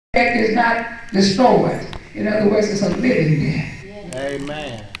Death is not destroyed. In other words, it's a living death.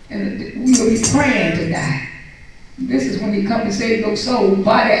 Amen. And we will be praying to die. This is when He comes to save your soul.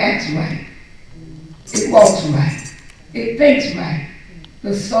 Body acts right. It walks right. It thinks right.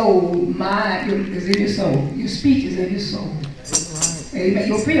 The soul, mind is in your soul. Your speech is in your soul. Amen.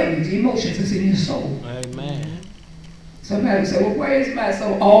 Your feelings, your emotions is in your soul. Amen. Somebody will say, well, where is my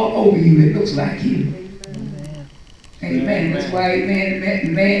soul? All over you. It looks like you. Amen. That's why, amen,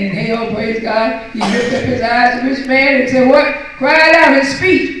 the man in hell, praise God, he lifted up his eyes to this man and said, what? Cried out his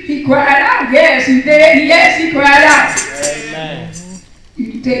speech. He cried out. Yes, he did. Yes, he cried out. Amen.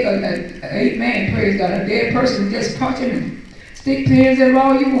 You can take amen, praise God, a dead person and just punch him and stick pins in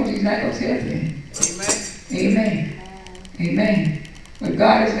all you want. He's not going to say a thing. Amen. Amen. But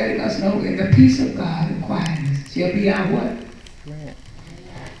God is letting us know in the peace of God and quietness shall be our what?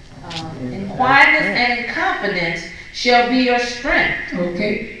 In quietness and in confidence shall be your strength.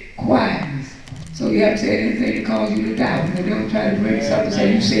 Okay, quietness. So you haven't said anything to cause you to doubt. And they don't try to bring something,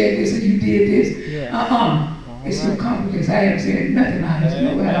 say you said this and you did this. It's your confidence. I haven't said nothing honest,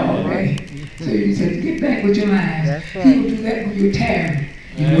 nobody already. So you said, get back with your lies. People do that when you're tired.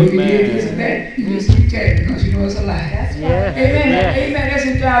 You know you did this and that. You just keep telling because you know it's a lie. That's right. Amen. Amen. That's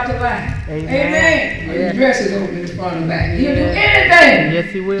his job to lie. Amen. Your dress is open in the front and back. He'll do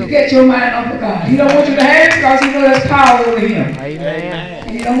anything to get your mind off of God. He don't want you to have it because he knows there's power over him. Amen.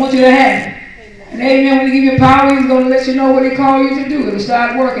 And he don't want you to have it. And amen, when he give you power, he's going to let you know what he called you to do. It'll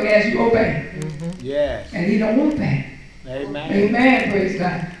start working as you obey. Yes. And he don't want that. Amen. Amen, praise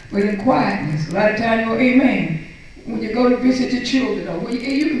God. But in quietness, a lot of times, amen, when you go to visit your children, or when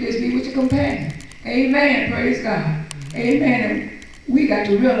you can just be with your companion. Amen, praise God. Amen. And we got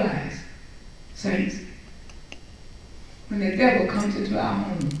to realize, saints, when the devil comes into our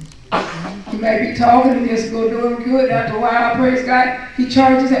home, you may be talking and just go doing good. After a while, praise God, he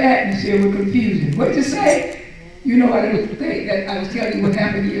charges the atmosphere with confusion. What did you say? You know what I was telling you what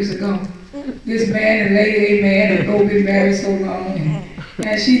happened years ago. This man and lady, amen, have both been married so long.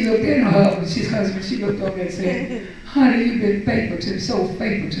 And she looked at her husband, she looked over and said, honey, you've been so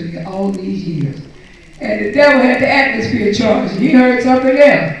faithful to me all these years. And the devil had the atmosphere charged. He heard something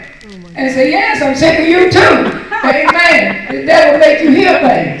else. And said, yes, I'm sick of you too. Amen. The devil make you hear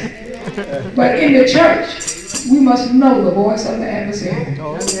things. But in the church, we must know the voice of the adversary.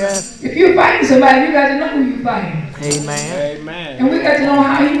 If you're fighting somebody, you got to know who you're fighting. Amen. And we got to know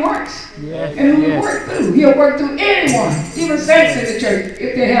how he works. And who he works through. He'll work through anyone, even saints in the church,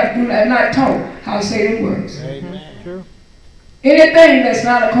 if they have not taught how Satan works. Amen. True. Anything that's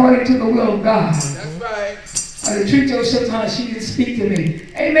not according to the will of God. That's right. The truth of sometimes she didn't speak to me.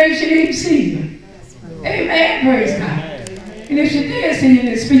 Amen. She didn't see you. Amen. Praise God. And if she did see you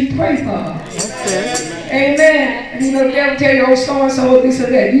and speak, pray for her. Amen. And you know, the devil tell you, oh, so-and-so, this or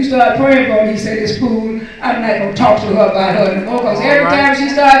that. You start praying for me. He said, this fool, I'm not going to talk to her about her anymore. Because every time she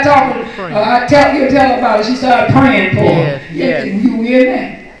started talking, you'll tell her about it. She started praying for her. You hear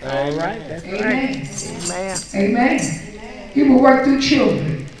that? All right. That's Amen. Right. Amen. He will work through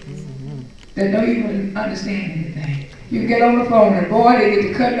children that don't even understand anything. You get on the phone and boy, they get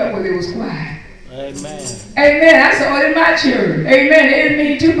to cutting up when it was quiet. Amen. Amen. I saw it in my children. Amen. They didn't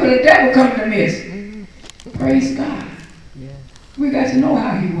mean to, but the devil come to miss. Praise God. We got to know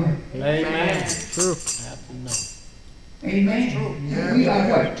how he works. Amen. True. Amen. And we are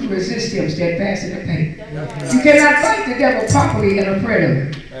what? To resist him, steadfast in the faith. You cannot fight the devil properly and afraid of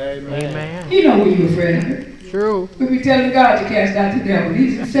it. Amen. You know when you're afraid of it. True. We be telling God to cast out the devil.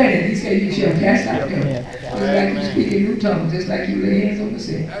 He said it. He said you shall cast out the devil. Just like you speak in new tongues, just like you lay hands on the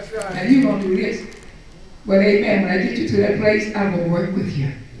sick. That's right. And you're going to do this. But amen, when I get you to that place, I'm going to work with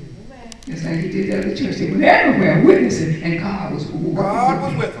you. Just like he did the other church. They were everywhere witnessing, and God was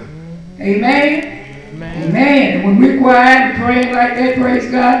working with them. Amen. Amen. And when we're quiet and praying like that,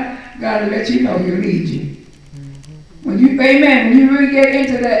 praise God, God will let you know he'll lead you. When you, amen, when you really get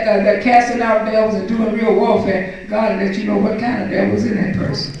into that casting out devils and doing real warfare, God will let you know what kind of devil's in that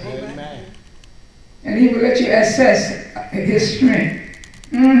person. Amen. And he will let you assess his strength.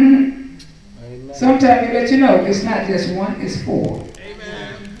 Sometimes he'll let you know it's not just one, it's four.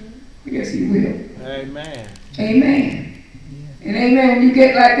 Amen. Yes, he will. Amen. Amen. And amen, when you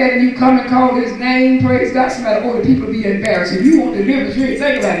get like that and you come and call his name, praise God, somebody order people to be embarrassed. If you want deliverance, you ain't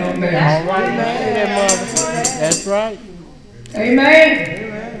think about no embarrassment. All right, man. That's right.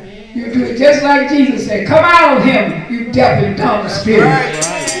 Amen. You do it just like Jesus said. Come out of him, you deaf and dumb spirit. Right.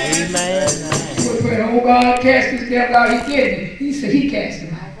 Amen. Oh God, cast this devil out. He did it. He said he cast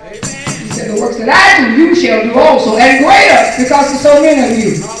him out. He said the works that I do, you shall do also, and greater, because there's so many of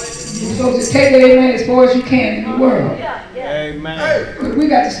you. You're supposed to take it, amen, as far as you can in the world. Amen. But we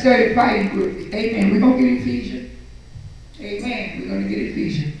got to study fighting group. Amen. We're going to get Ephesians. Amen. We're going to get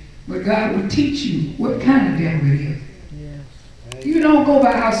Ephesians. But God will teach you what kind of devil it is. Yes. You don't go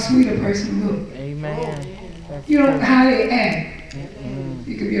by how sweet a person looks. Amen. You don't know how they act.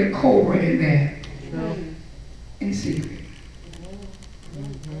 You could be a cobra in there. In secret.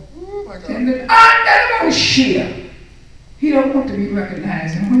 And the unbelievable shit. He don't want to be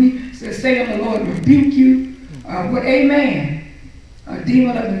recognized. And when he says, Satan, the Lord rebuke you, with amen, a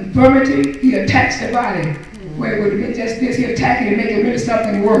demon of infirmity, he attacks the body. Where it would have been just this, he attacked it and make it really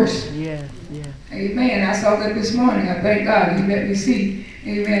something worse. Yeah, yeah. Amen. I saw that this morning. I thank God he let me see,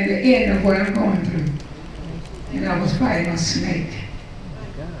 amen, the end of what I'm going through. And I was fighting a snake.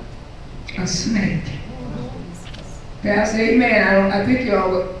 A snake. Pastor, amen. I think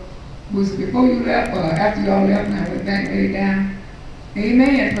y'all was before you left, or after y'all left, and I went back and laid down.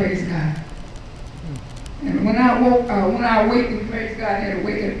 Amen. Praise God. And when I awakened, praise God, I had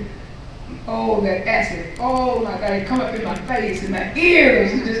awakened. Oh, that acid. Oh my God, it come up in my face and my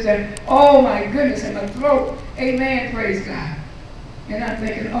ears. And just that, oh my goodness, in my throat. Amen. Praise God. And I'm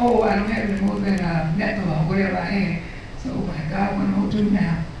thinking, oh, I don't have any more than Nephil or whatever I had. So, oh my God, what am I going to do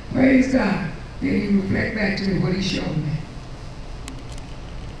now? Praise God. Then he reflect back to me what he showed me.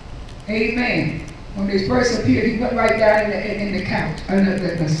 Amen. When this first appeared, he went right down in the couch, under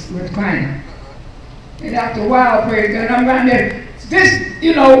the recliner. And after a while, praise God, I'm right there,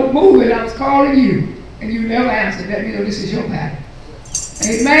 moving. I was calling you, and you never answered. Let me know this is your battle.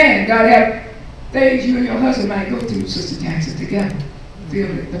 Amen. God have things you and your husband might go through, Sister Jackson, together. Feel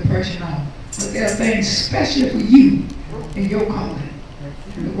the pressure off. But there are things special for you in your calling.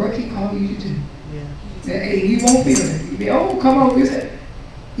 And the work he called you to do. That, hey, you won't feel it. You'll be, oh, come on, listen.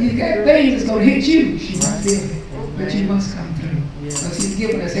 He's got things that's going to hit you. She won't feel it. But you must come through. Because he's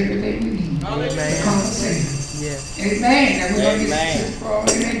given us everything we need. To call us Savior. Amen. Now we're going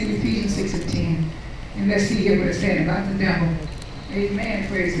to get to Ephesians 6 and 10. And let's see here what it's saying about the devil. Amen.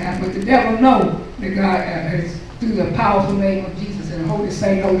 Praise God. But the devil knows that God has, through the powerful name of Jesus and the Holy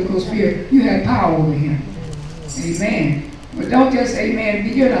Saint, Holy Ghost Spirit, you have power over him. Amen. But don't just, amen,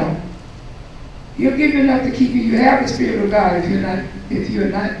 he'll give you enough to keep you. You have the Spirit of God if you're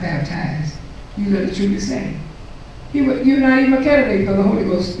not baptized. You are truly saved. You're not even a candidate for the Holy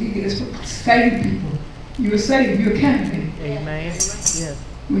Ghost. He is for saved people. You're saved. You're a candidate. Amen. Yes.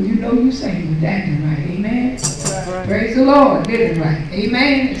 When you know you're saved, you're acting right. Amen. Right. Praise the Lord. Living right.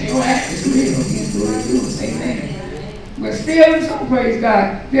 Amen. It's your act. It's real. It's what it is. Amen. But still, and so praise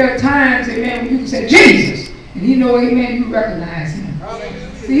God. There are times, amen, when you can say Jesus, and you know, amen, you recognize him.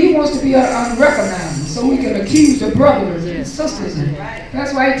 See, he wants to be unrecognizable, so we can accuse the brothers and sisters. And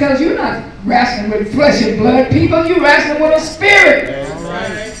that's why he tells you not wrestling with flesh and blood. People, you wrestling with a spirit.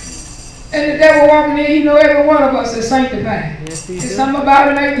 And the devil walking in, he know every one of us is sanctified. There's something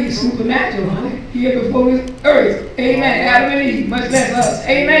about him, he's supernatural. Here before this earth. Amen. Adam and Eve, much less us.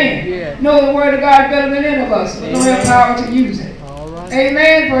 Amen. Know the word of God better than any of us, but don't have power to use it.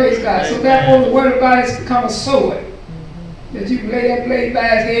 Amen. Praise God. So therefore the word of God has become a sword. That you can lay that blade by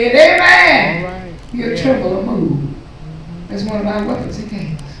his head. Amen. He'll tremble or move. That's one of our weapons he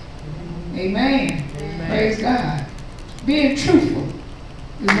gave us. Amen. Praise God. Being truthful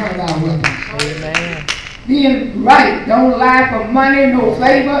is one of our weapons. Amen. Being right. Don't lie for money, no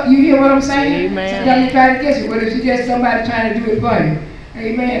favor. You hear what I'm saying? Amen. Sometimes you try to get you. But if you just somebody trying to do it for you.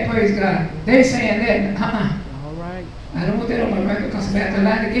 Amen. Praise God. They saying that. All right. I don't want that on my record because I'm about to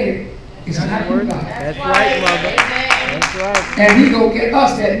lie to get it. It's not from God. That's right, mother. That's right. And he gonna get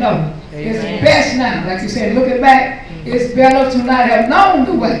us that know. It's best now, like you said, looking back, it's better to not have known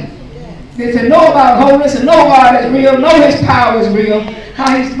the way than to know about holiness and know God is real, know his power is real,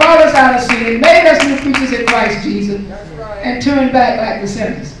 how he's brought us out of sin, made us new creatures in Christ Jesus, and turned back like the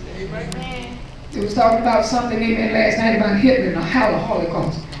sinners. It was talking about something, amen, last night about Hitler and how the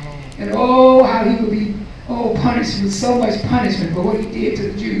Holocaust. And oh, how he would be punished with so much punishment for what he did to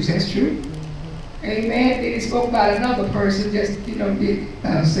the Jews. That's true. Amen. Then he spoke about another person, just, big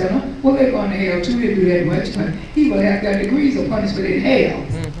sinner. Well, they're going to hell too. They didn't do that much, but he will have their degrees of punishment in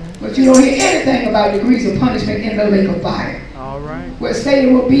hell. But you don't hear anything about degrees of punishment in the lake of fire. All right. Where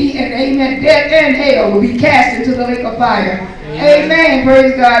Satan will be, and amen, death and hell will be cast into the lake of fire. Amen.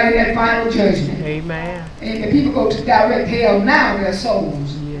 Praise God in that final judgment. Amen. Amen. People go to direct hell now, their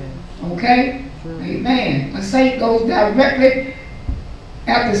souls. Yeah. Okay? Amen. A saint goes directly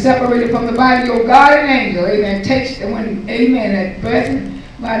after separated from the body of God and angel. Amen. Takes when that breath and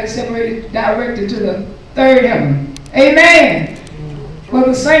body separated, directed to the third heaven. Amen. Where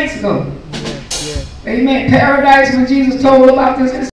the saints go. Amen. Paradise, when Jesus told about this.